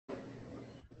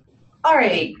All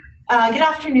right. Good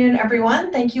afternoon,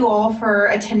 everyone. Thank you all for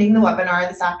attending the webinar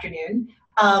this afternoon.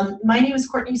 My name is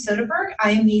Courtney Soderberg.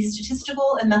 I am the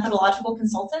Statistical and Methodological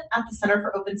Consultant at the Center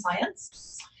for Open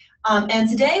Science. And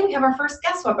today we have our first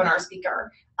guest webinar speaker,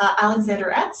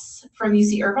 Alexander Etz from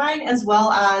UC Irvine, as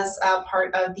well as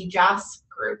part of the JASP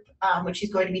group, which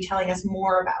he's going to be telling us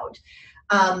more about.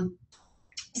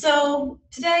 So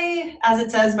today, as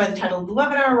it says by the title of the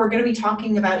webinar, we're going to be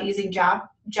talking about using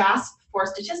JASP for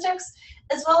statistics,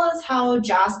 as well as how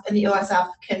JASP and the OSF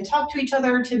can talk to each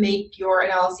other to make your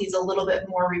analyses a little bit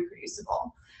more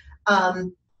reproducible. I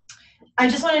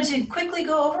just wanted to quickly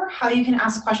go over how you can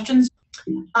ask questions.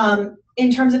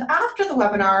 In terms of after the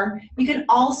webinar, you can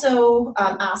also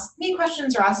ask me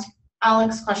questions or ask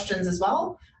Alex questions as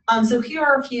well. So here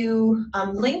are a few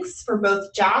links for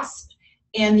both JASP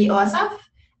and the OSF,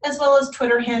 as well as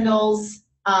Twitter handles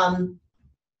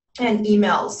and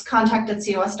emails.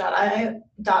 contact@cos.io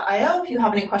if you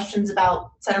have any questions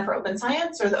about Center for Open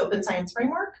Science or the Open Science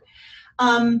Framework.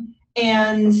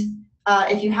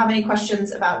 If you have any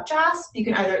questions about JASP, you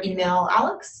can either email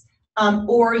Alex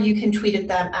or you can tweet at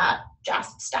them at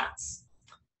JASP Stats.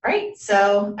 All right,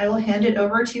 so I will hand it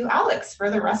over to Alex for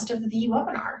the rest of the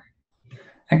webinar.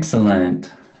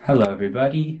 Excellent. Hello,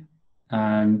 everybody.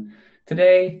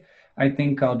 Today, I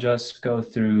think I'll just go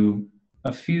through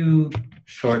a few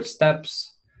short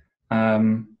steps.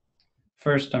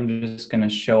 First, I'm just going to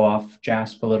show off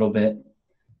JASP a little bit,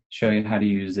 show you how to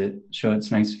use it, show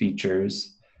its nice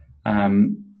features.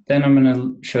 Then I'm going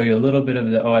to show you a little bit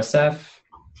of the OSF.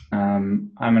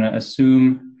 I'm going to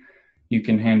assume you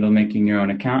can handle making your own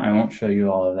account. I won't show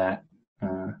you all of that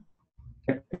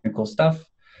technical stuff.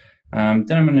 Then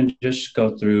I'm going to just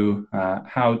go through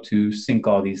how to sync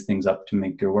all these things up to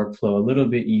make your workflow a little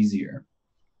bit easier.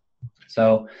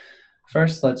 So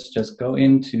first, let's just go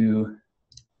into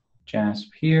JASP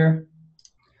here.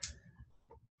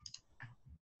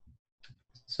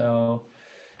 So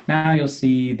now you'll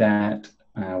see that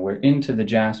we're into the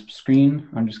JASP screen.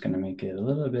 I'm just going to make it a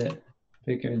little bit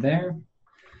bigger there.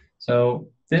 So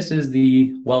this is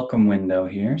the welcome window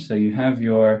here. So you have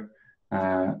your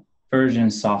version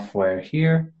software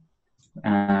here.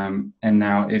 And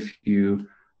now if you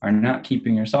are not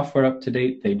keeping your software up to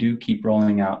date, they do keep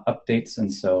rolling out updates.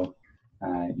 And so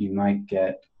you might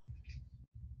get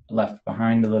left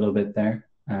behind a little bit there.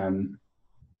 Then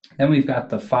we've got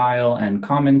the file and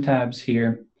common tabs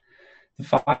here. The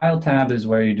file tab is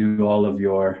where you do all of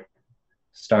your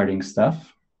starting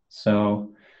stuff.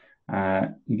 So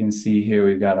you can see here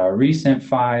we've got our recent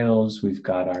files, we've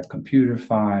got our computer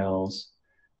files,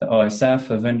 the OSF.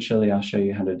 Eventually I'll show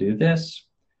you how to do this.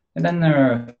 And then there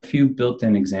are a few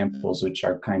built-in examples which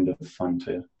are kind of fun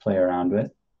to play around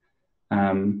with.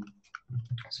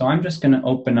 So I'm just going to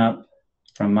open up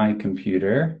from my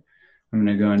computer. I'm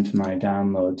going to go into my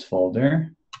downloads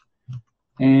folder.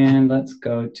 And let's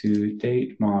go to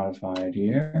date modified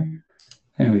here.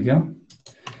 There we go.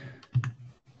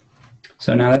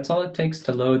 So now that's all it takes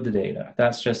to load the data.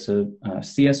 That's just a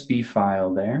CSV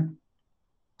file there.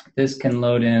 This can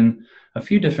load in a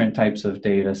few different types of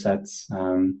data sets,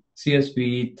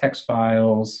 CSV, text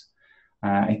files.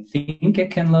 I think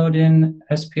it can load in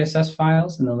SPSS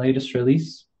files in the latest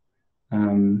release.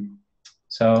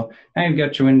 So now you've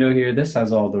got your window here. This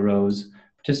has all the rows,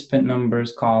 participant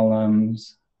numbers,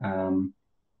 columns,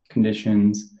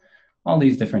 conditions, all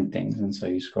these different things. And so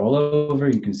you scroll over,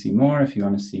 you can see more. If you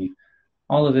want to see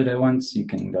all of it at once, you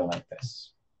can go like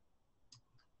this.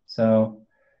 So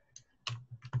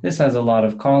this has a lot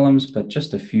of columns, but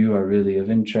just a few are really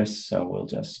of interest, so we'll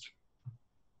just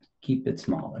keep it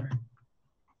smaller.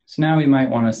 So now we might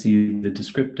want to see the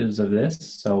descriptives of this,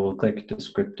 so we'll click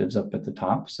descriptives up at the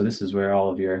top. So this is where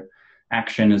all of your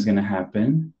action is going to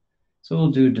happen. So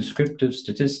we'll do descriptive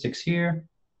statistics here,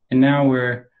 and now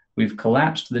we've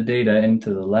collapsed the data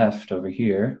into the left over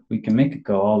here. We can make it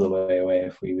go all the way away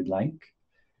if we would like.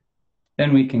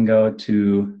 Then we can go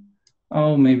to,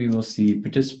 oh, maybe we'll see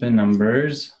participant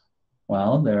numbers.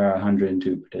 Well, there are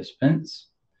 102 participants.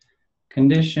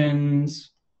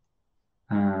 Conditions.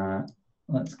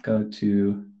 Let's go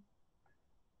to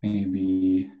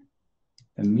maybe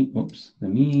the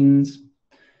means.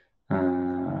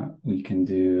 We can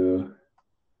do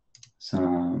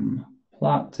some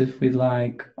plots if we'd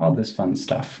like, all this fun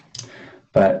stuff.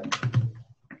 But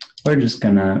we're just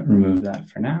gonna remove that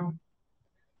for now.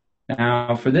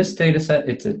 Now for this data set,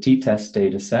 it's a t-test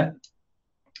data set.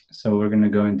 So we're gonna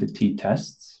go into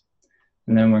t-tests,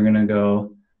 and then we're gonna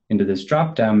go into this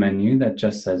drop-down menu that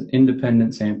just says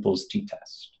independent samples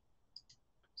t-test.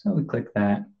 So we click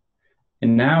that,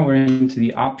 and now we're into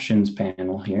the options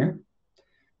panel here.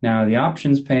 Now, the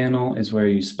options panel is where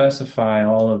you specify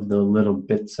all of the little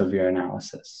bits of your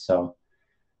analysis. So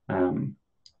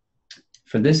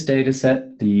for this data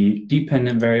set, the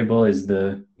dependent variable is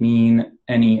the mean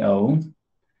NEO.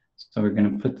 So we're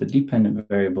going to put the dependent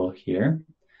variable here.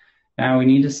 Now we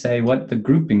need to say what the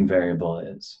grouping variable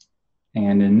is.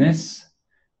 And in this,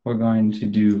 we're going to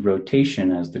do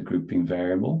rotation as the grouping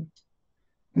variable.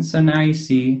 And so now you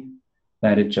see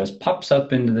that it just pops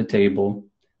up into the table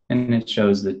and it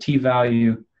shows the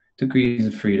t-value, degrees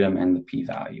of freedom, and the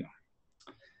p-value.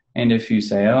 And if you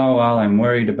say, oh, well, I'm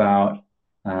worried about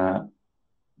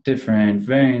different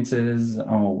variances,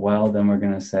 oh, well, then we're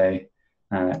going to say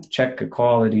check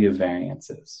equality of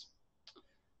variances.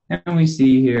 And we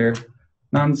see here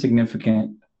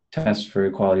non-significant test for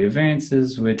equality of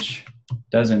variances, which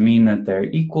doesn't mean that they're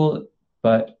equal,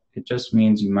 but it just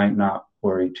means you might not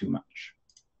worry too much.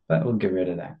 But we'll get rid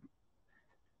of that.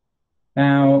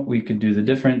 Now we could do the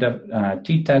different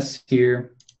t-tests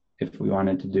here. If we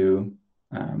wanted to do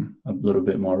a little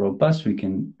bit more robust, we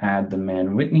can add the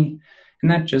Mann-Whitney,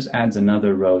 and that just adds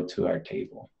another row to our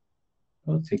table.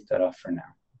 We'll take that off for now.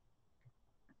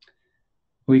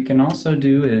 What we can also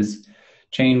do is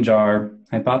change our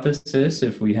hypothesis.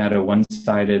 If we had a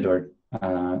one-sided or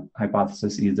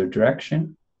hypothesis either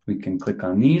direction, we can click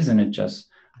on these and it just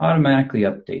automatically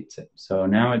updates it. So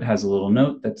now it has a little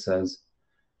note that says,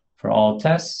 for all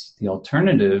tests, the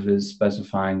alternative is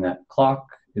specifying that clock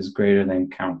is greater than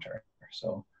counter.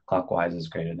 So clockwise is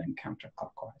greater than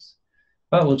counterclockwise.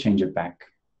 But we'll change it back.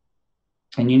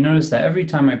 And you notice that every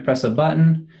time I press a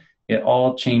button, it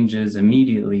all changes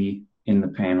immediately in the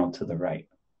panel to the right.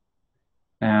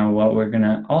 Now, what we're going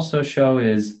to also show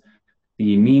is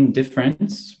the mean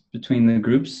difference between the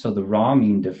groups, so the raw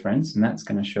mean difference, and that's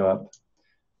going to show up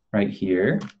right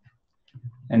here.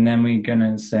 And then we're going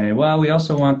to say, well, we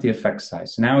also want the effect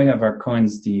size. So now we have our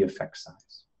Cohen's d effect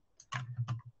size.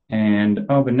 And,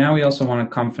 oh, but now we also want a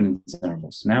confidence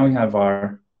interval. So now we have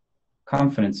our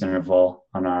confidence interval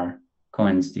on our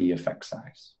Cohen's d effect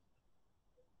size.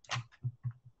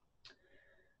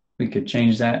 We could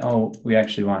change that. Oh, we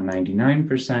actually want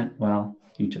 99%. Well,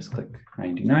 you just click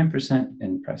 99%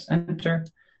 and press enter.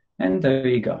 And there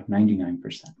you go,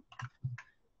 99%.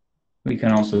 We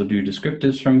can also do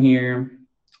descriptives from here.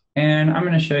 And I'm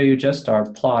going to show you just our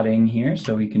plotting here.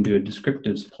 So we can do a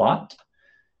descriptives plot.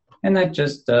 And that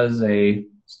just does a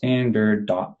standard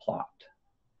dot plot.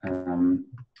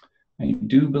 I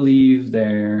do believe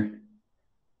they're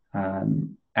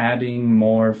adding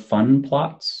more fun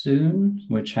plots soon,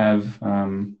 which have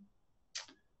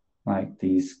like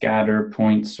these scatter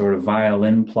points sort of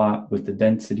violin plot with the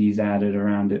densities added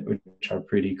around it, which are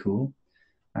pretty cool.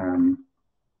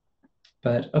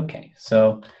 But okay,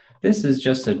 so this is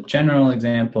just a general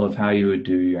example of how you would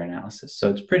do your analysis.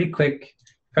 So it's pretty quick.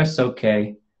 Press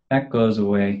OK, that goes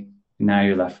away, and now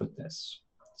you're left with this.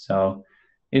 So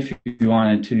if you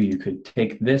wanted to, you could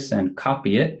take this and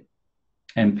copy it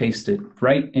and paste it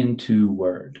right into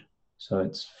Word. So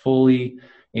it's fully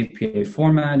APA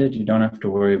formatted. You don't have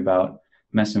to worry about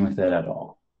messing with it at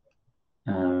all.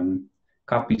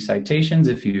 Copy citations.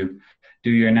 If you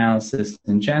do your analysis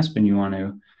in JASP and you want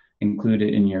to include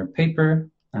it in your paper,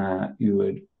 you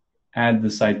would add the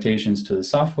citations to the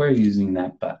software using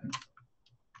that button.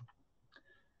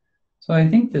 So I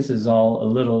think this is all a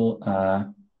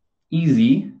little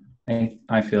easy,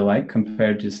 I feel like,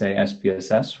 compared to, say,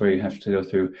 SPSS, where you have to go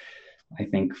through, I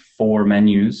think, 4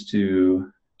 menus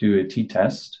to do a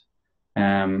t-test.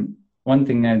 One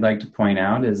thing I'd like to point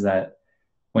out is that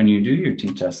when you do your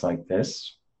t-test like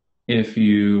this, if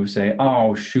you say,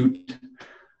 oh, shoot,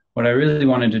 what I really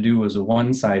wanted to do was a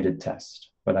one-sided test,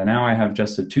 but now I have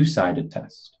just a two-sided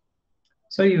test.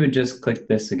 So you would just click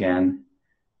this again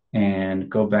and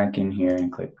go back in here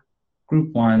and click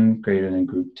group 1 greater than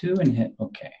group 2 and hit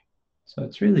OK. So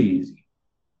it's really easy.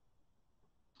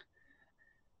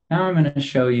 Now I'm going to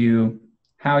show you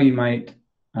how you might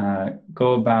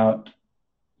go about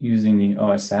using the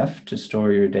OSF to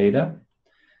store your data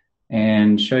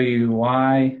and show you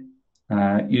why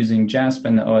using JASP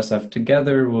and the OSF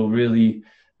together will really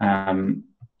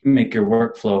make your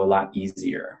workflow a lot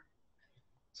easier.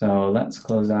 So let's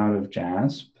close out of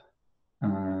JASP.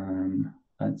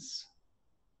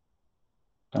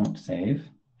 Don't save.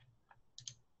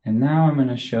 And now I'm going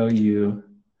to show you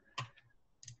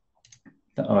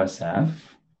the OSF.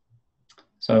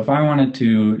 So if I wanted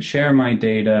to share my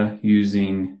data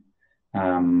using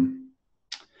the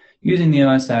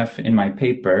OSF in my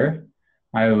paper,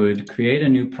 I would create a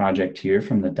new project here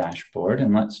from the dashboard,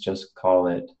 and let's just call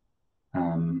it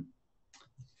Fun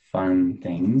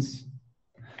Things.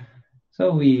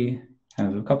 So we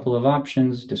have a couple of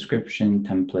options, description,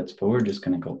 templates, but we're just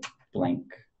going to go blank.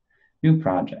 New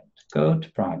project, go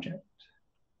to project.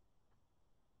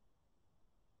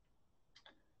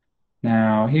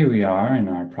 Now here we are in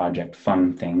our project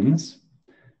Fun Things.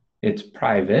 It's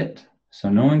private, so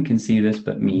no one can see this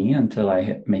but me until I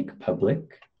hit make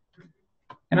public.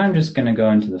 And I'm just going to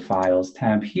go into the Files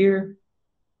tab here.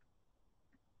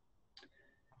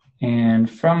 And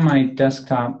from my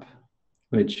desktop,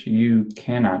 which you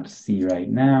cannot see right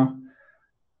now,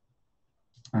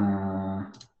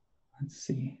 let's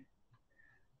see.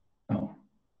 Oh,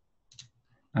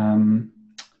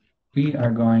 we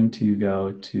are going to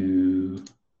go to,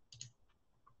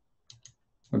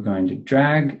 we're going to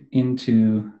drag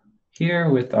into here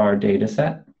with our data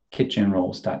set,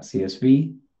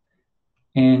 kitchenrolls.csv.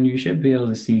 And you should be able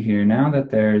to see here now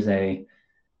that there's a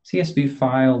CSV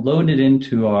file loaded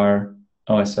into our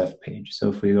OSF page. So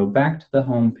if we go back to the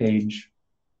home page,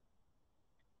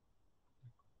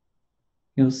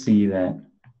 you'll see that,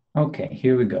 okay,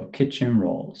 here we go, kitchen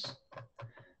rolls.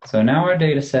 So now our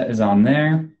data set is on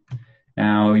there.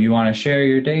 Now you want to share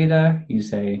your data, you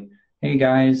say, hey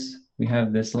guys, we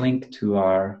have this link to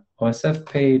our OSF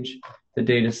page. The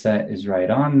data set is right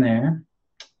on there.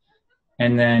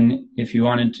 And then if you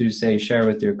wanted to say share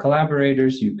with your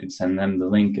collaborators, you could send them the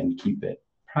link and keep it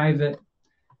private.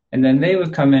 And then they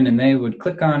would come in and they would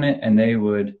click on it and they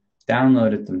would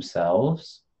download it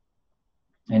themselves.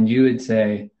 And you would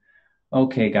say,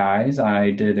 okay guys,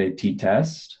 I did a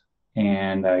t-test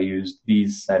and I used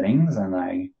these settings and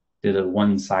I did a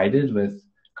one-sided with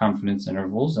confidence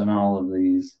intervals and all of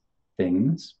these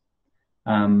things.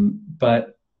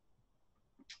 But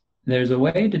there's a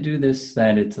way to do this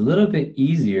that it's a little bit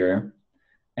easier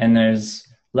and there's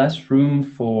less room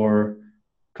for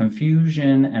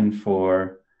confusion and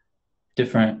for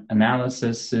different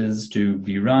analyses to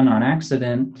be run on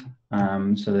accident,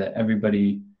 so that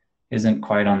everybody isn't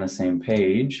quite on the same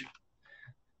page.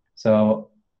 So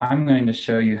I'm going to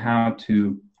show you how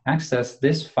to access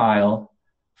this file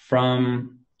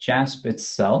from JASP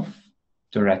itself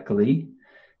directly,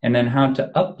 and then how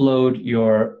to upload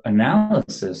your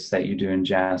analysis that you do in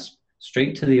JASP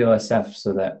straight to the OSF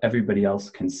so that everybody else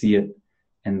can see it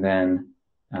and then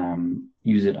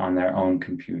use it on their own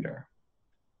computer.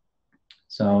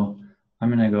 So I'm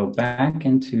going to go back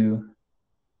into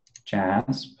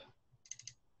JASP.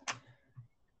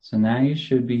 So now you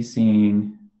should be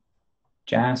seeing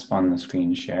JASP on the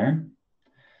screen share.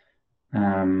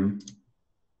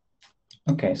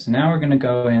 Okay, so now we're going to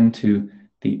go into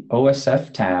the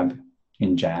OSF tab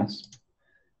in JASP.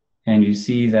 And you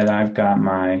see that I've got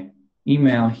my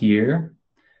email here.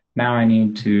 Now I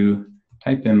need to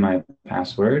type in my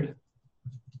password.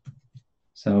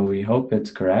 So we hope it's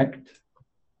correct.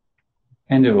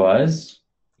 And it was.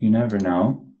 You never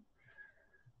know.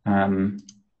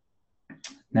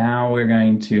 Now we're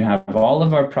going to have all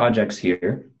of our projects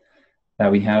here that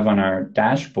we have on our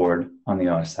dashboard on the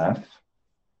OSF.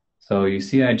 So you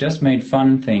see I just made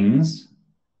Fun Things.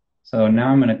 So now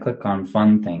I'm going to click on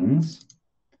Fun Things.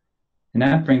 And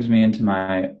that brings me into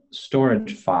my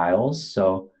storage files.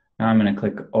 So now I'm going to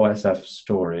click OSF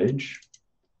Storage.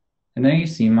 And then you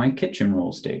see my kitchen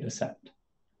rolls data set.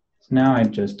 So now I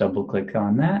just double click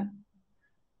on that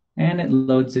and it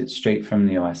loads it straight from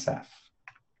the OSF.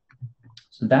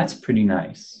 So that's pretty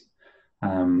nice.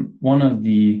 One of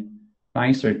the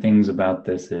nicer things about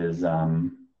this is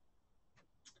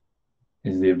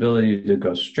the ability to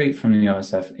go straight from the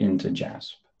OSF into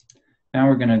JASP. Now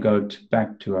we're going to go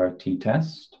back to our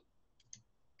t-test.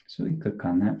 So we click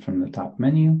on that from the top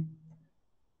menu.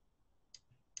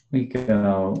 We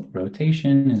go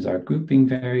rotation is our grouping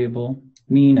variable,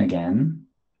 mean again.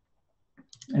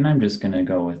 And I'm just going to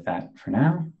go with that for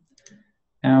now.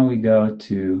 Now we go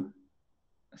to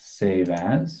save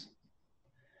as.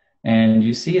 And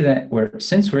you see that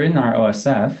since we're in our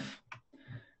OSF,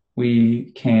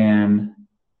 we can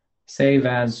save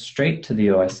as straight to the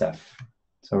OSF.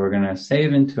 So we're going to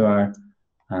save into our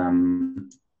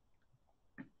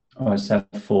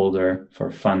OSF folder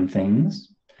for Fun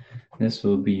Things. This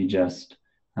will be just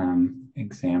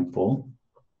example.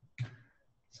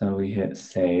 So we hit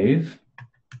save.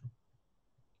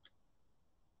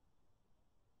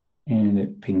 And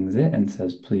it pings it and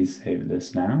says, please save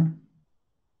this now.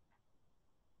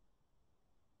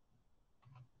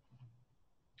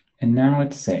 And now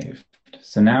it's saved.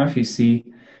 So now if you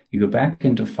see, you go back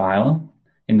into File,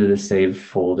 into the Save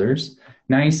folders.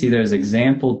 Now you see there's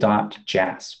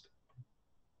example.jasp.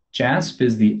 JASP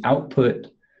is the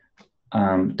output,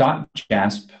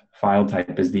 .jasp file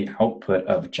type is the output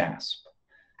of JASP.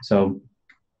 So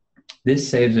This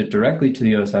saves it directly to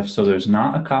the OSF, so there's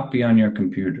not a copy on your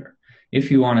computer.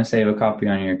 If you want to save a copy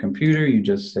on your computer, you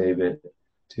just save it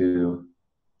to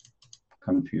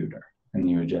computer, and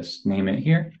you would just name it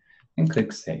here and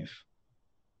click save.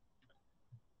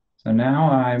 So now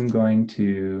I'm going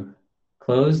to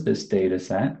close this data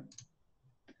set,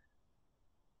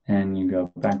 and you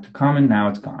go back to common. Now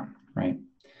it's gone, right?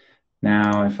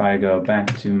 Now if I go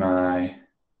back to my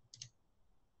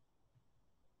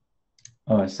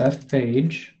OSF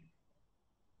page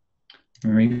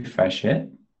and refresh it,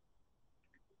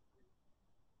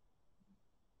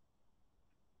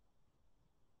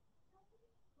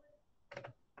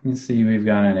 you see we've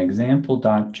got an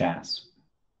example.jasp.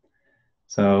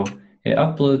 So it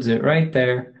uploads it right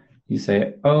there. You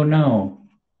say, oh no,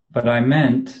 but I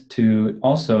meant to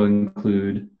also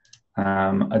include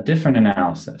a different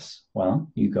analysis. Well,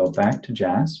 you go back to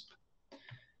JASP.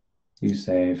 You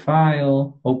say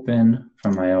File, Open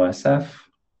from my OSF,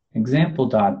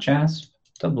 example.jasp,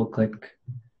 double click.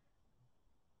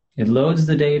 It loads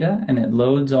the data and it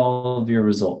loads all of your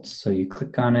results. So you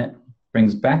click on it,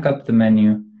 brings back up the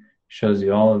menu, shows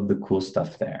you all of the cool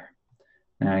stuff there.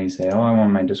 Now you say, oh, I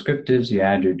want my descriptives, you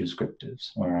add your descriptives.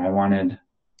 Or I wanted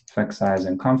effect size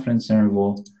and confidence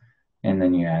interval, and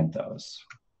then you add those.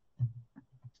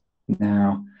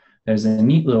 Now, there's a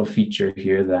neat little feature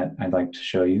here that I'd like to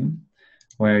show you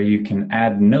where you can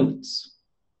add notes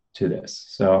to this.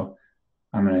 So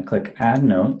I'm going to click Add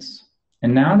Notes,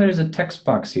 and now there's a text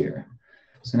box here.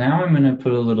 So now I'm going to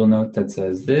put a little note that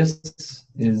says, this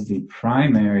is the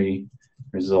primary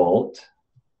result.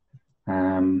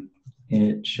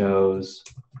 It shows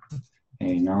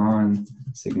a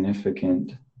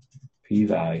non-significant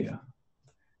p-value.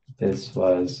 This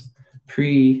was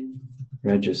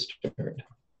pre-registered.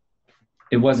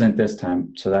 It wasn't this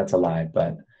time, so that's a lie,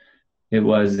 but it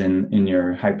was in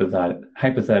your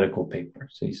hypothetical paper.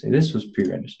 So you say this was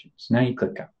pre-registered. So now you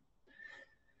click out.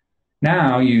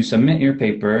 Now you submit your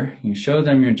paper, you show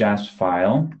them your JASP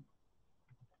file,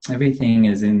 everything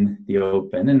is in the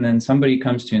open, and then somebody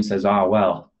comes to you and says, oh,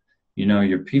 well, you know,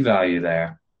 your p-value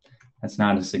there, that's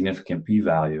not a significant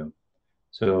p-value.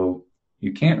 So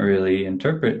you can't really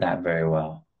interpret that very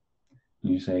well.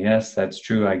 You say, yes, that's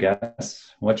true, I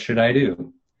guess. What should I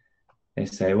do? They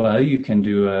say, well, you can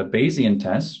do a Bayesian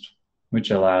test,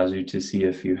 which allows you to see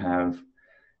if you have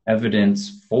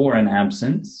evidence for an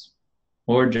absence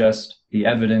or just the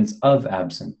evidence of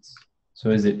absence. So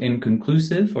is it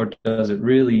inconclusive or does it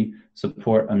really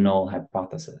support a null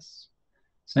hypothesis?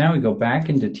 So now we go back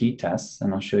into t-tests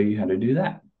and I'll show you how to do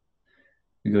that.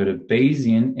 We go to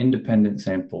Bayesian independent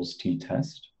samples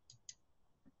t-test.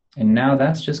 And now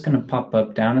that's just going to pop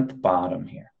up down at the bottom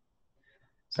here.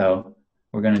 So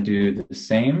we're going to do the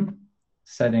same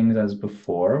settings as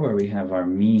before, where we have our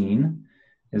mean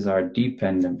is our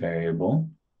dependent variable.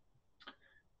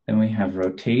 Then we have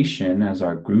rotation as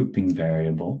our grouping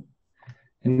variable.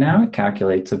 And now it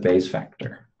calculates a Bayes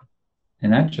factor.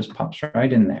 And that just pops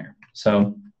right in there.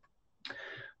 So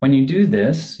when you do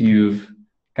this, you've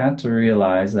got to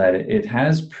realize that it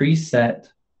has preset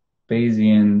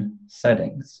Bayesian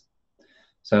settings.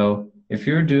 So if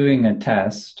you're doing a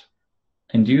test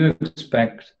and you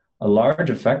expect a large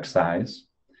effect size,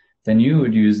 then you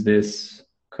would use this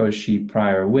Cauchy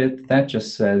prior width. That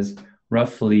just says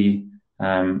roughly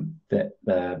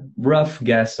the rough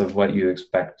guess of what you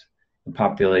expect the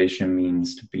population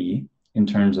means to be in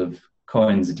terms of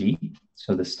Cohen's d,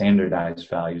 so the standardized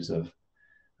values of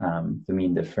the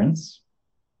mean difference.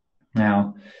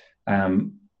 Now,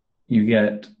 you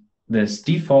get this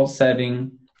default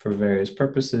setting for various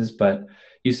purposes, but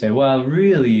you say, well,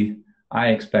 really, I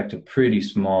expect a pretty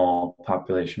small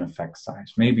population effect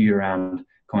size, maybe around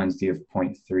Cohen's d of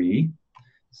 0.3.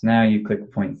 So now you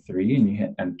click 0.3 and you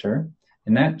hit enter,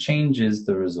 and that changes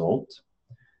the result.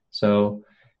 So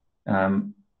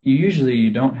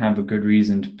you don't have a good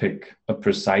reason to pick a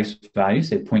precise value,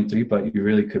 say 0.3, but you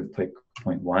really could pick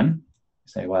 0.1. You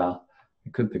say, well, I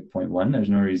could pick 0.1. There's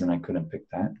no reason I couldn't pick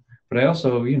that. But I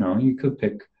also, you could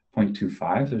pick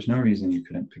 0.25. There's no reason you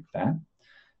couldn't pick that.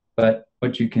 But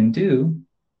what you can do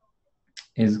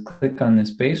is click on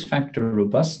this Bayes factor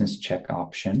robustness check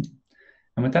option.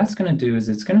 And what that's going to do is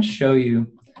it's going to show you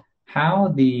how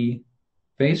the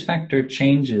Bayes factor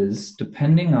changes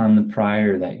depending on the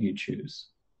prior that you choose.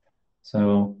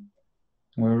 So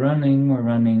we're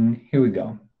running, here we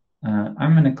go.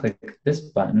 I'm going to click this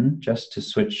button just to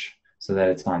switch so that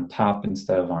it's on top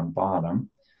instead of on bottom.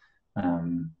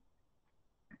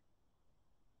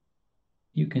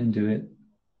 You can do it.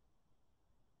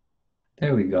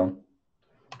 There we go.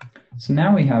 So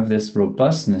now we have this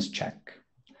robustness check.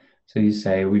 So you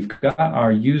say we've got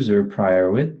our user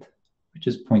prior width, which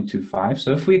is 0.25.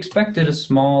 So if we expected a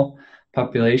small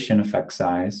population effect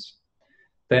size,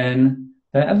 then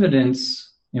the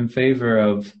evidence in favor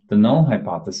of the null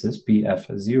hypothesis,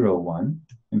 BF01,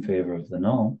 in favor of the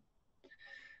null,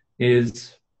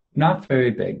 is not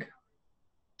very big.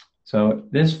 So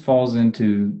this falls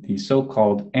into the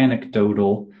so-called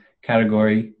anecdotal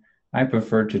category. I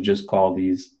prefer to just call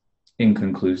these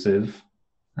inconclusive.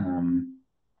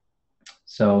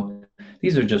 So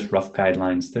these are just rough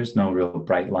guidelines. There's no real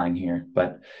bright line here.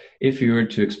 But if you were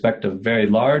to expect a very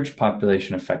large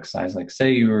population effect size, like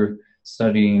say you were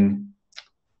studying,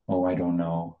 oh, I don't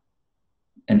know,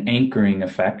 an anchoring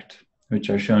effect, which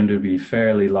are shown to be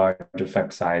fairly large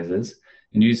effect sizes,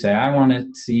 and you say, I want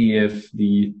to see if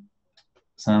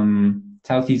some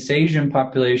Southeast Asian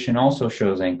population also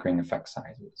shows anchoring effect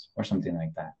sizes or something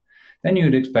like that, then you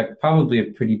would expect probably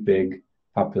a pretty big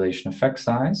population effect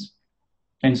size.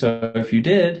 And so if you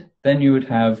did, then you would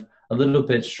have a little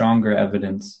bit stronger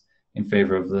evidence in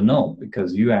favor of the null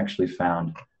because you actually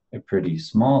found a pretty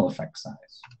small effect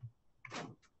size.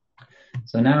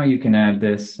 So now you can add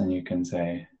this and you can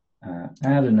say,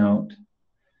 add a note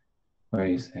where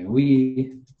you say,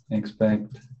 we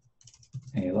expect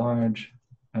a large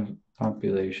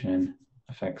population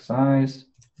effect size,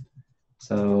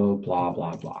 so blah,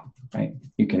 blah, blah, right?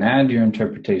 You can add your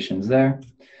interpretations there,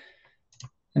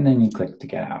 and then you click to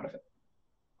get out of it.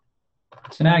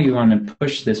 So now you want to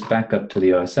push this back up to the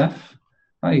OSF.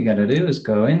 All you got to do is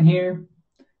go in here,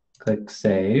 click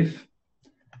Save,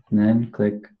 and then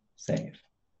click Save.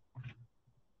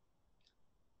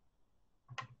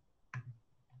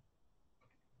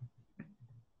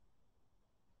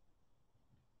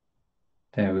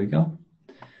 There we go.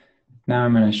 Now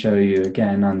I'm going to show you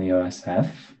again on the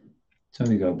OSF. So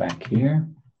we go back here.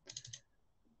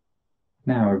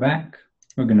 Now we're back.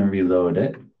 We're going to reload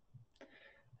it.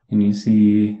 And you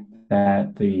see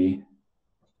that the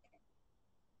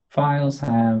files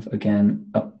have,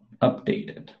 again,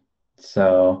 updated.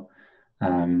 So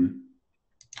we're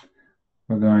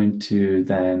going to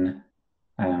then,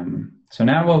 so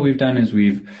now what we've done is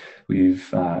we've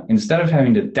instead of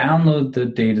having to download the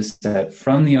data set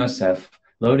from the OSF,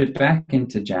 load it back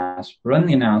into JASP, run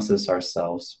the analysis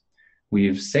ourselves,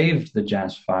 we've saved the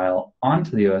JASP file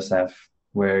onto the OSF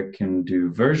where it can do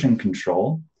version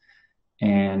control,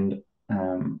 and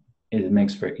it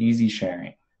makes for easy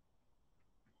sharing.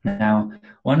 Now,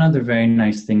 one other very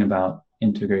nice thing about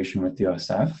integration with the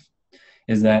OSF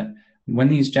is that when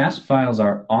these JASP files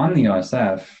are on the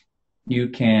OSF, you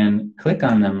can click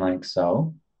on them like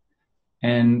so,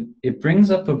 and it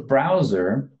brings up a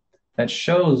browser that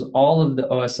shows all of the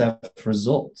OSF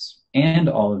results and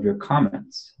all of your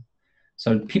comments.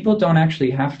 So people don't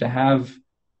actually have to have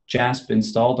JASP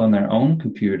installed on their own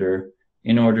computer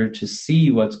in order to see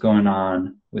what's going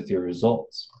on with your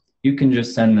results. You can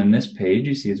just send them this page.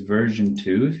 You see it's version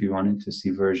 2. If you wanted to see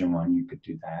version 1, you could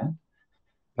do that.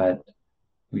 But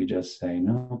we just say,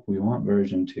 no, we want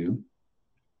version 2.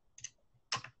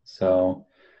 So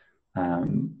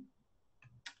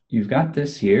you've got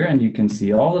this here, and you can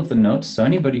see all of the notes. So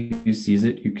anybody who sees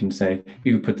it, you can say,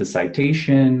 you could put the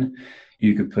citation,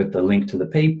 you could put the link to the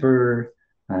paper,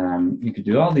 you could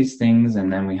do all these things,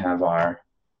 and then we have our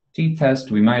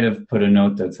t-test. We might have put a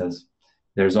note that says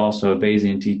there's also a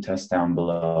Bayesian t-test down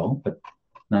below, but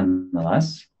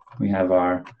nonetheless, we have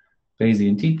our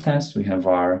Bayesian t-test, we have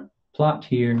our plot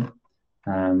here,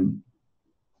 and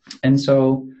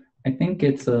so I think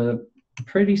it's a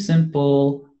pretty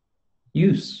simple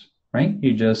use, right?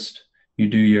 You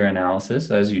do your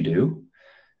analysis as you do,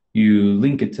 you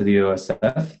link it to the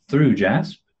OSF through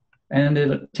JASP, and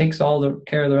it takes all the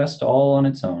care of the rest all on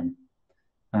its own.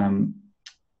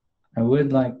 I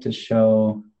would like to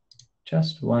show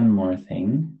just one more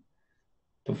thing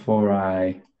before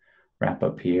I wrap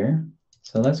up here.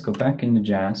 So let's go back into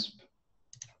JASP.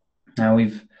 Now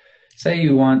say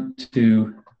you want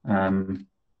to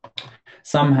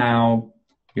somehow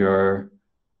your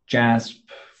JASP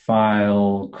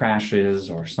file crashes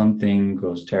or something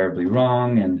goes terribly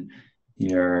wrong and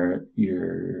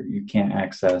you can't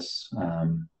access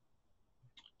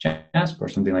JASP or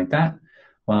something like that.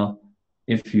 Well,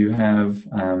 if you have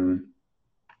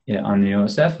it on the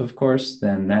OSF, of course,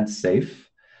 then that's safe.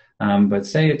 But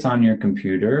say it's on your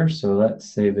computer, so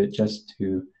let's save it just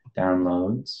to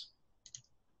downloads.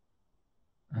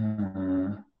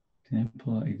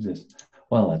 Example exists.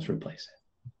 Well, let's replace it.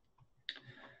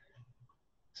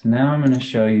 So now I'm going to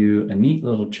show you a neat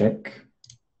little trick.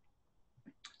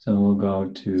 So we'll go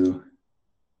to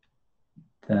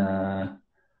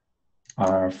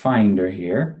our Finder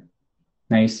here.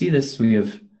 Now you see this, we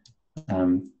have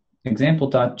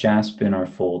example.jasp in our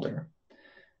folder.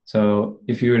 So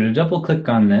if you were to double click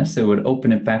on this, it would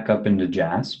open it back up into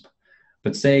JASP.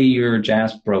 But say your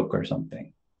JASP broke or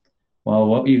something. Well,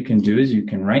 what you can do is you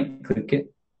can right click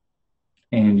it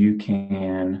and you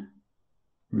can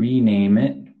rename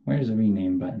it. Where's the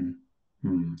rename button?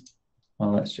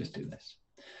 Well, let's just do this.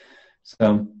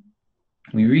 So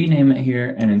we rename it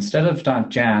here, and instead of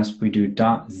 .jasp, we do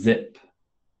 .zip.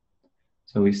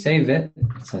 So we save it.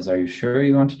 It says, are you sure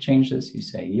you want to change this? You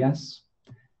say yes.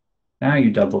 Now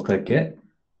you double click it,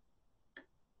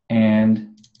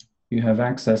 and you have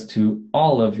access to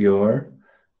all of your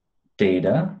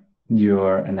data,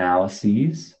 your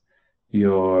analyses,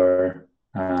 your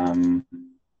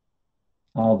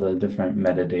all the different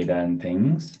metadata and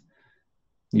things.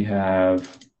 You have,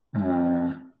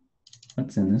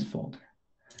 what's in this folder?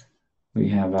 We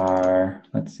have our,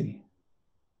 let's see.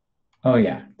 Oh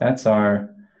yeah, that's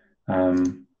our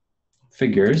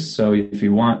figures. So if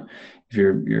you want, if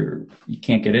you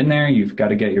can't get in there, you've got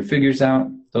to get your figures out.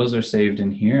 Those are saved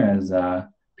in here as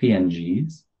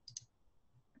PNGs.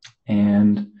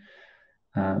 And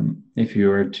if you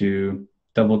were to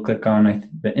double click on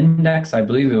the index, I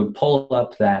believe it would pull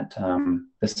up that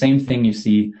the same thing you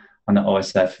see on the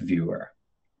OSF viewer.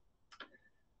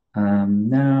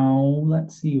 Now,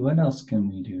 let's see, what else can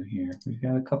we do here? We've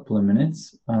got a couple of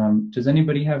minutes. Does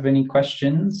anybody have any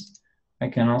questions? I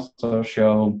can also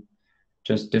show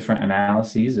just different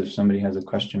analyses. If somebody has a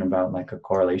question about like a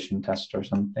correlation test or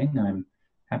something, I'm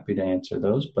happy to answer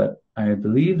those, but I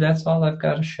believe that's all I've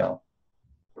got to show.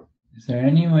 Is there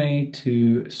any way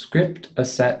to script a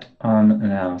set on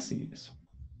analyses?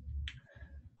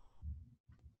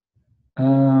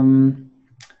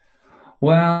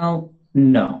 Well,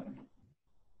 no,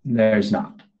 there's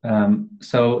not.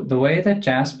 So the way that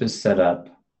JASP is set up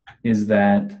is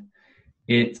that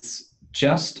it's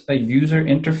just a user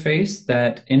interface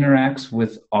that interacts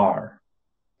with R.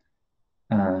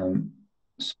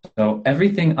 So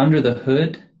everything under the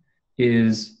hood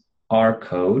is R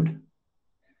code.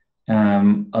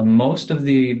 Most of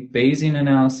the Bayesian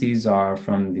analyses are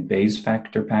from the Bayes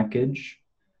factor package.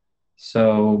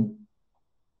 So,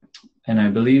 and I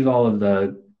believe all of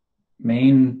the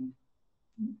main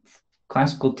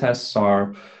classical tests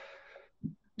are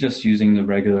just using the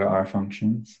regular R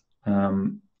functions.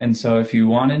 And so if you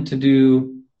wanted to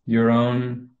do your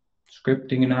own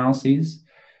scripting analyses,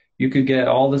 you could get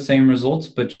all the same results,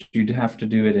 but you'd have to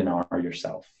do it in R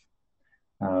yourself.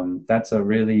 That's a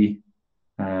really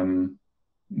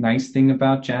nice thing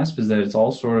about JASP, is that it's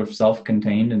all sort of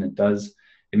self-contained, and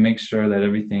it makes sure that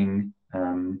everything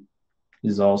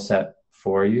is all set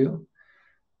for you.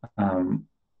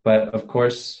 But of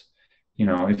course, you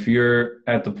know, if you're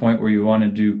at the point where you want to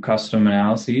do custom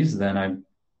analyses, then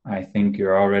I think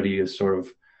you're already a sort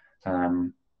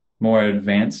of more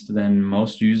advanced than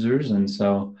most users, and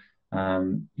so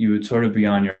you would sort of be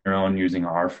on your own using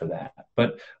R for that.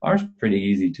 But R is pretty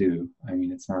easy too. I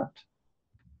mean, it's not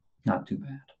too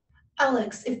bad.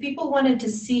 Alex, if people wanted to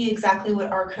see exactly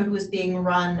what R code was being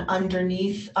run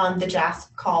underneath the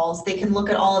JASP calls, they can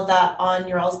look at all of that on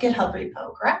your all's GitHub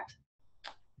repo, correct?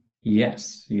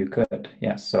 Yes, you could.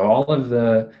 Yes. So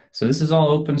so this is all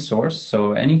open source.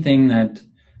 So anything that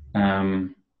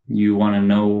you want to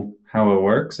know how it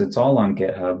works, it's all on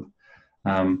GitHub.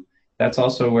 That's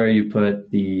also where you put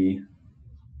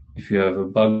if you have a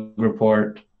bug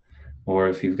report, or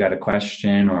if you've got a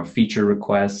question or a feature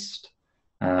request.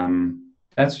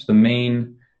 That's the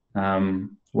main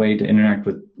way to interact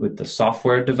with the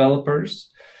software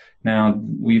developers. Now,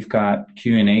 we've got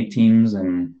Q&A teams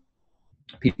and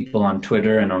people on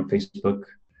Twitter and on Facebook.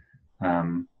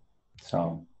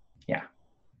 So, yeah.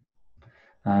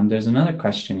 There's another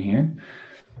question here.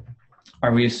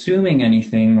 Are we assuming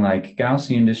anything like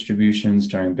Gaussian distributions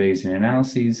during Bayesian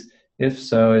analyses? If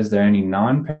so, is there any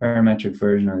non-parametric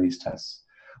version of these tests?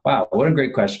 Wow, what a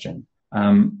great question.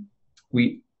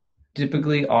 We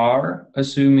typically are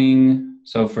assuming,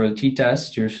 so for a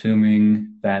t-test, you're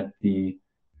assuming that the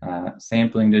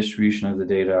sampling distribution of the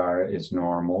data is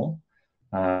normal.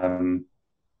 And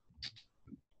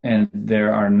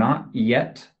there are not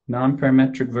yet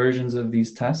non-parametric versions of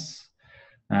these tests,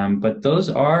 but those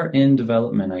are in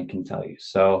development, I can tell you.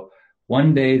 So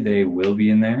one day they will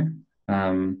be in there,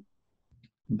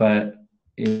 but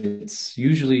it's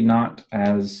usually not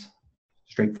as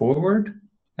straightforward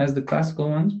as the classical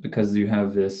ones, because you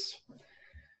have this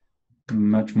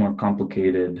much more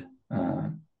complicated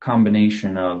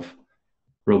combination of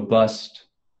robust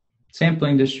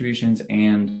sampling distributions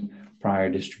and prior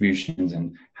distributions,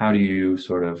 and how do you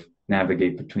sort of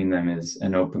navigate between them is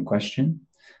an open question.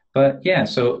 But yeah,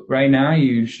 so right now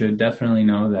you should definitely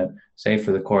know that, say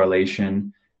for the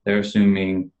correlation, they're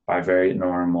assuming bivariate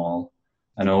normal.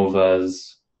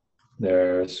 ANOVAs,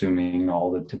 they're assuming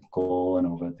all the typical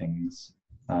ANOVA things.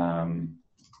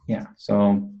 Yeah,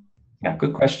 so yeah,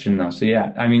 good question though. So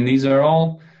yeah, I mean these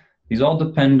all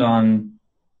depend on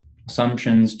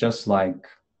assumptions just like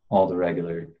all the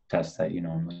regular tests that you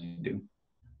normally do.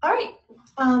 All right.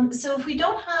 So if we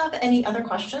don't have any other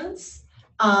questions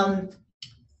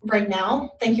right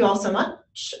now, thank you all so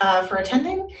much for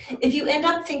attending. If you end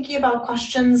up thinking about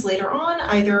questions later on,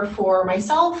 either for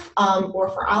myself or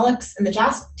for Alex and the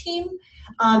JASP team,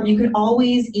 you can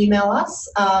always email us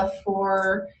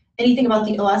for anything about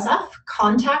the OSF.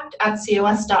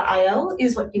 contact@cos.io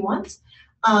is what you want.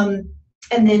 And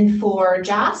then for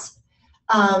JASP,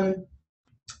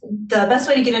 the best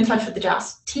way to get in touch with the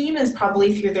JASP team is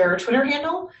probably through their Twitter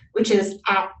handle, which is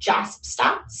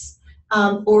 @JASPstats,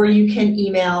 or you can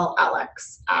email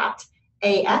Alex at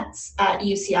aets@uci.edu.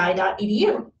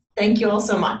 Thank you all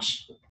so much.